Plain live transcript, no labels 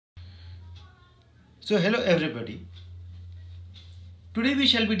So hello everybody. Today we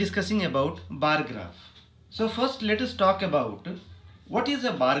shall be discussing about bar graph. So first let us talk about what is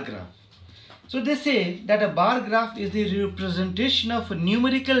a bar graph. So they say that a bar graph is the representation of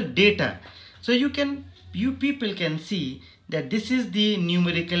numerical data. So you people can see that this is the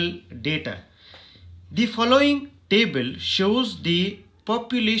numerical data. The following table shows the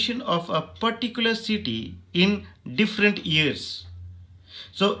population of a particular city in different years.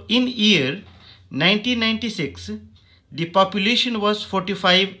 So in year 1996, the population was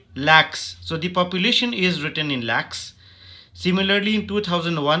 45 lakhs. So the population is written in lakhs. Similarly, in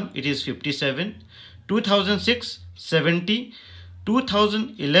 2001, it is 57, 2006, 70,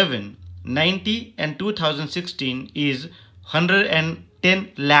 2011, 90, and 2016 is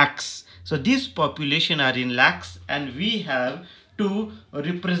 110 lakhs. So these population are in lakhs, and we have to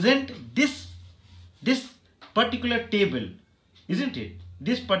represent this particular table, isn't it?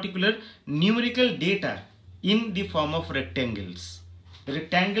 This particular numerical data in the form of rectangles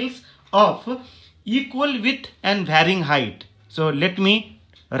of equal width and varying height. So let me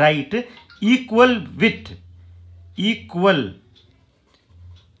write equal width,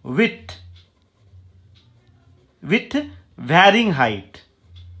 with varying height,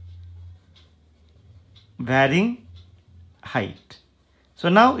 So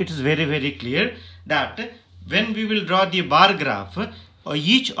now it is very clear that when we will draw the bar graph,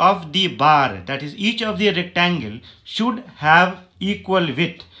 each of the bar, that is each of the rectangle, should have equal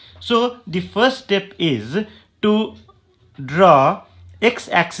width. So the first step is to draw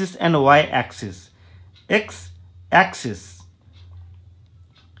x-axis and y-axis. X-axis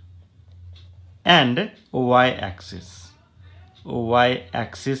and y-axis.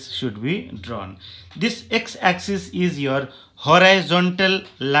 Y-axis should be drawn. This x-axis is your horizontal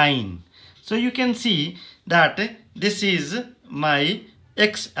line. So you can see that this is my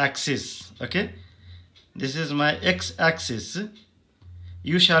x-axis. Okay, this is my x-axis.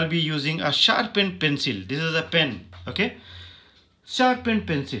 You shall be using a sharpened pencil. This is a pen. Okay, sharpened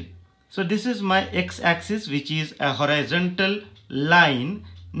pencil. So this is my x-axis, which is a horizontal line.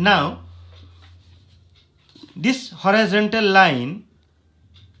 Now this horizontal line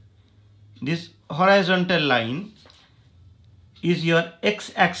is your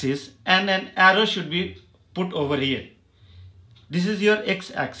x-axis, and an arrow should be put over here. This is your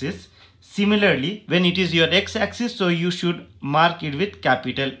x-axis. Similarly, when it is your x-axis, so you should mark it with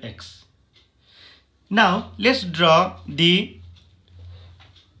capital X. Now let's draw the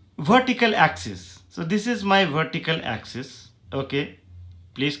vertical axis. So this is my vertical axis. Okay,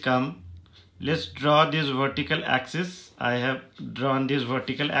 please come. Let's draw this vertical axis. I have drawn this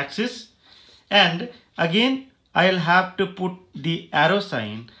vertical axis, and again I'll have to put the arrow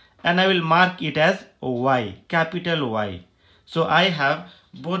sign, and I will mark it as Y, capital Y. So I have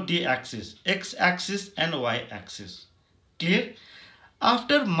both the axis, x-axis and y-axis. Clear?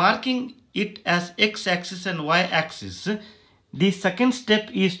 After marking it as x-axis and y-axis, the second step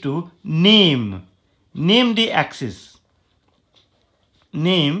is to name the axis.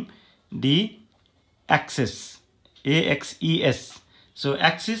 Name the axis, A-X-E-S. So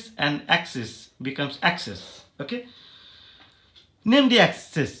axis and axis becomes axis. Okay, name the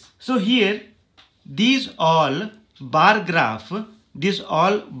axis. So here these all bar graph,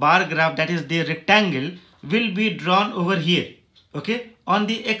 that is the rectangle, will be drawn over here. Okay, on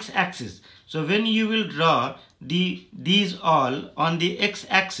the x-axis. So when you will draw these all on the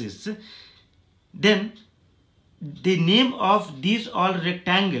x-axis, then the name of these all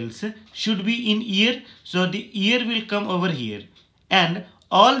rectangles should be in year. So the year will come over here, and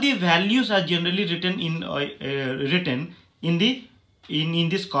all the values are generally written in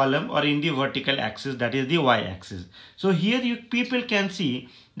this column or in the vertical axis, that is the y-axis. So here you people can see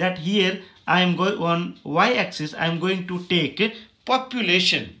that here I am going on y-axis. I am going to take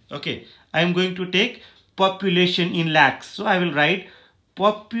population. Okay, I am going to take population in lakhs. So I will write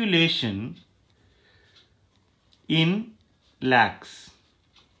population in lakhs.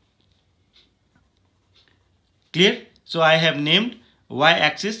 Clear? So I have named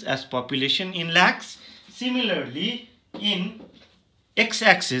y-axis as population in lakhs. Similarly, in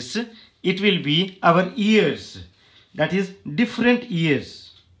x-axis, it will be our years, that is different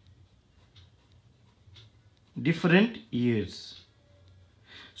years.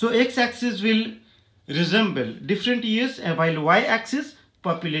 So x-axis will resemble different years, while y-axis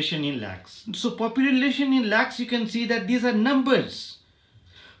population in lakhs. So population in lakhs, you can see that these are numbers: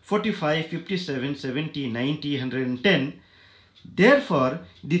 45, 57, 70, 90, 110. Therefore,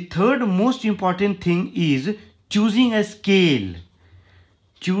 the third most important thing is choosing a scale.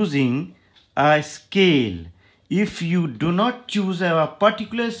 If you do not choose a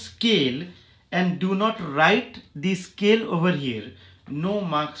particular scale, and do not write the scale over here, no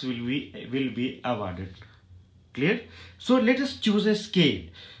marks will be awarded. Clear? So let us choose a scale.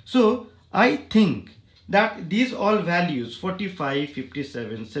 So I think that these all values 45,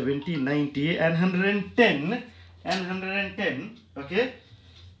 57, 70, 90 and 110 and 110, okay,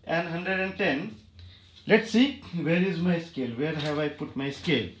 and 110. Let's see, where is my scale? Where have I put my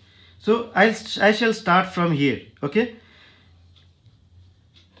scale? So I shall start from here, okay.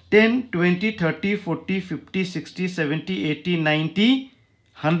 10, 20, 30, 40, 50, 60, 70, 80, 90,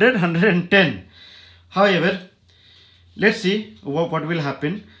 100, 110. However, let's see what will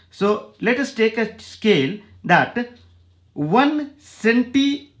happen. So let us take a scale that 1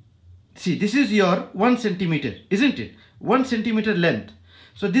 centi, see this is your 1 centimeter, isn't it? 1 centimeter length.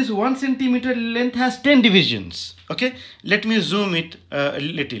 So this 1 centimeter length has 10 divisions. Okay, let me zoom it a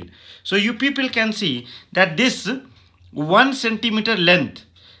little. So you people can see that this 1 centimeter length,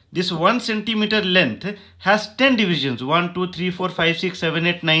 this 1 centimeter length has 10 divisions. 1, 2, 3, 4, 5, 6, 7,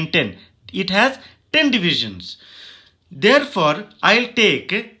 8, 9, 10. It has 10 divisions. Therefore, I'll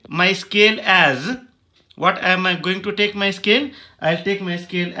take my scale as, what am I going to take my scale? I'll take my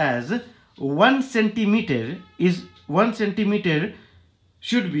scale as 1 centimeter is 1 centimeter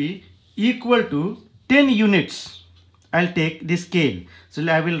should be equal to 10 units. I'll take the scale. So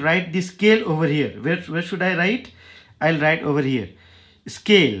I will write the scale over here. Where should I write? I'll write over here.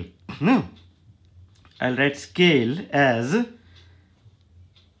 Scale. No. I'll write scale as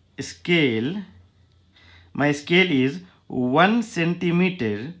scale. My scale is 1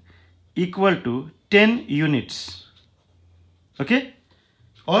 centimeter equal to 10 units. Okay?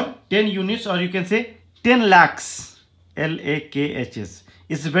 Or 10 units, or you can say 10 lakhs. L-A-K-H-S.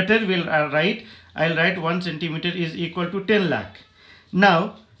 It's better, I'll write 1 centimeter is equal to 10 lakh.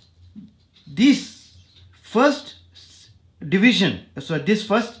 Now, this first division, so this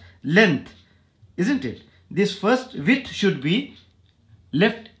first length, isn't it? This first width should be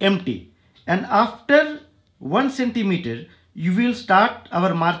left empty. And after 1 centimeter, you will start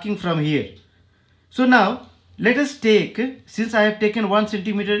our marking from here. So now, let us take, since I have taken 1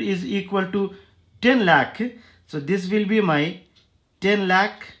 centimeter is equal to 10 lakh, so this will be my 10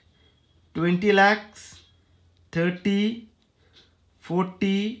 lakh, 20 lakhs, 30,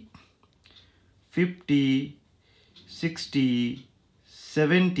 40, 50, 60,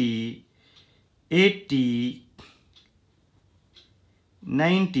 70, 80,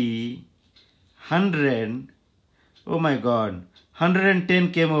 90, 100, oh my god,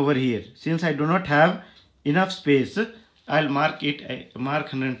 110 came over here. Since I do not have enough space, I'll mark it,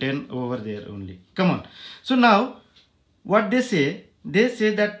 mark 110 over there only. Come on. So now, what they say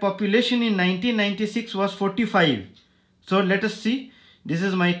that population in 1996 was 45. So let us see. This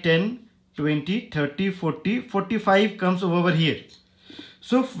is my 10, 20, 30, 40, 45 comes over here.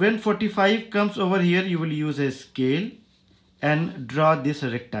 So when 45 comes over here, you will use a scale and draw this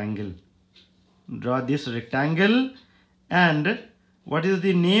rectangle. Draw this rectangle, and what is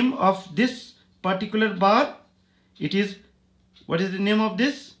the name of this particular bar? It is, what is the name of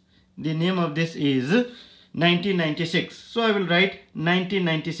this? The name of this is 1996. So I will write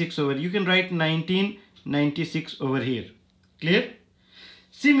 1996 over. You can write 1996 over here. Clear?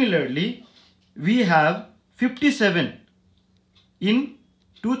 Similarly, we have 57 in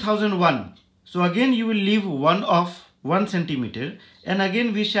 2001. So again you will leave 1 off 1 centimeter, and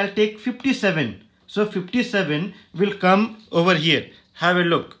again we shall take 57. So 57 will come over here. Have a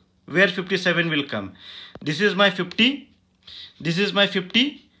look where 57 will come. This is my 50, this is my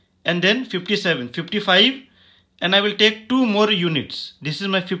 50, and then 57, 55, and I will take 2 more units. This is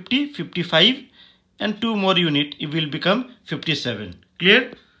my 50, 55, and 2 more unit, it will become 57.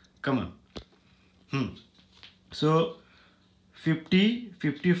 Clear? Come on. So 50,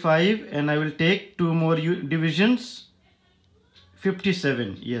 55, and I will take 2 more divisions.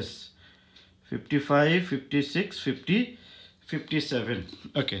 57, yes, 55, 56, 50, 57.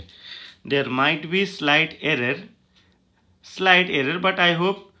 Okay, there might be slight error, but I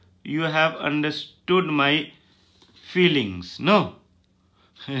hope you have understood my feelings. No,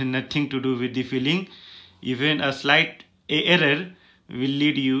 nothing to do with the feeling. Even a slight error will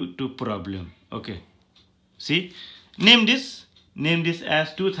lead you to problem. Okay, see, name this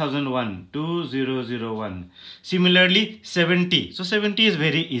as 2001, 2001. Similarly 70. So 70 is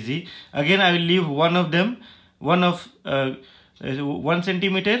very easy. Again I will leave one of them, 1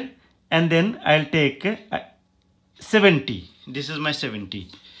 centimeter, and then I'll take 70. This is my 70.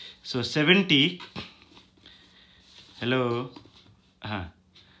 So 70, hello,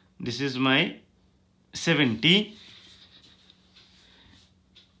 this is my 70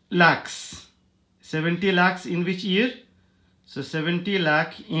 lakhs. 70 lakhs in which year? So 70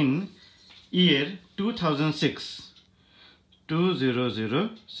 lakh in year 2006.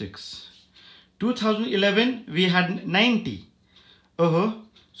 2006. 2011 we had 90. Oh,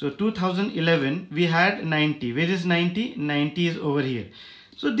 so 2011 we had 90. Where is 90? 90 is over here.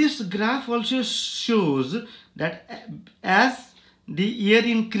 So this graph also shows that as the year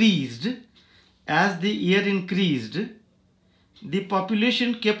increased, the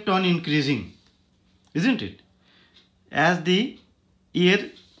population kept on increasing, isn't it? As the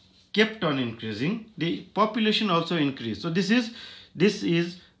year kept on increasing, the population also increased. So this is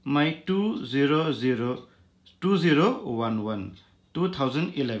my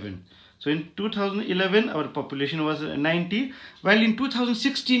 2011. So in 2011 our population was 90, while in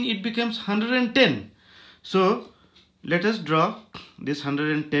 2016 it becomes 110. So let us draw this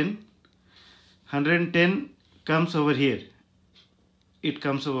 110. 110 comes over here. It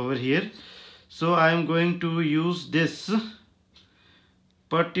comes over here. So I am going to use this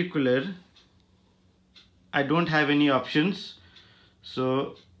particular. I don't have any options,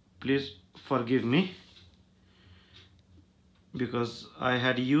 so please forgive me, because I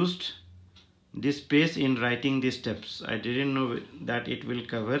had used this space in writing these steps. I didn't know that it will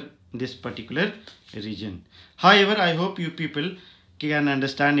cover this particular region. However, I hope you people can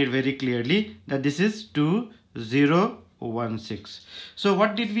understand it very clearly that this is 2016. So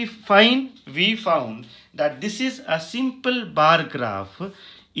what did we find? We found that this is a simple bar graph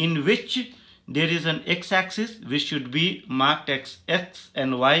in which there is an x-axis which should be marked x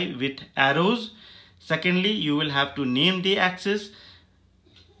and y with arrows. Secondly, you will have to name the axis,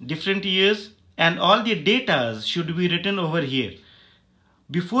 different years, and all the data should be written over here.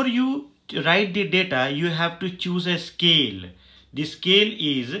 Before you write the data, you have to choose a scale. The scale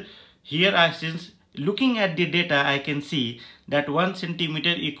is here. Since looking at the data, I can see that 1 centimeter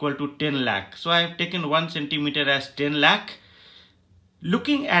equal to 10 lakh. So I have taken 1 centimeter as 10 lakh.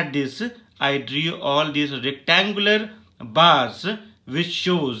 Looking at this, I drew all these rectangular bars which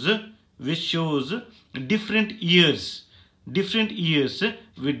shows different years with different years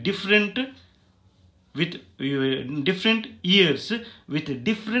with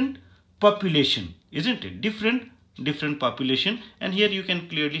different population, isn't it? Different population, and here you can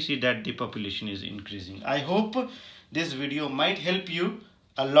clearly see that the population is increasing. I hope this video might help you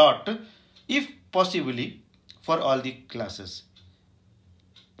a lot, if possibly for all the classes.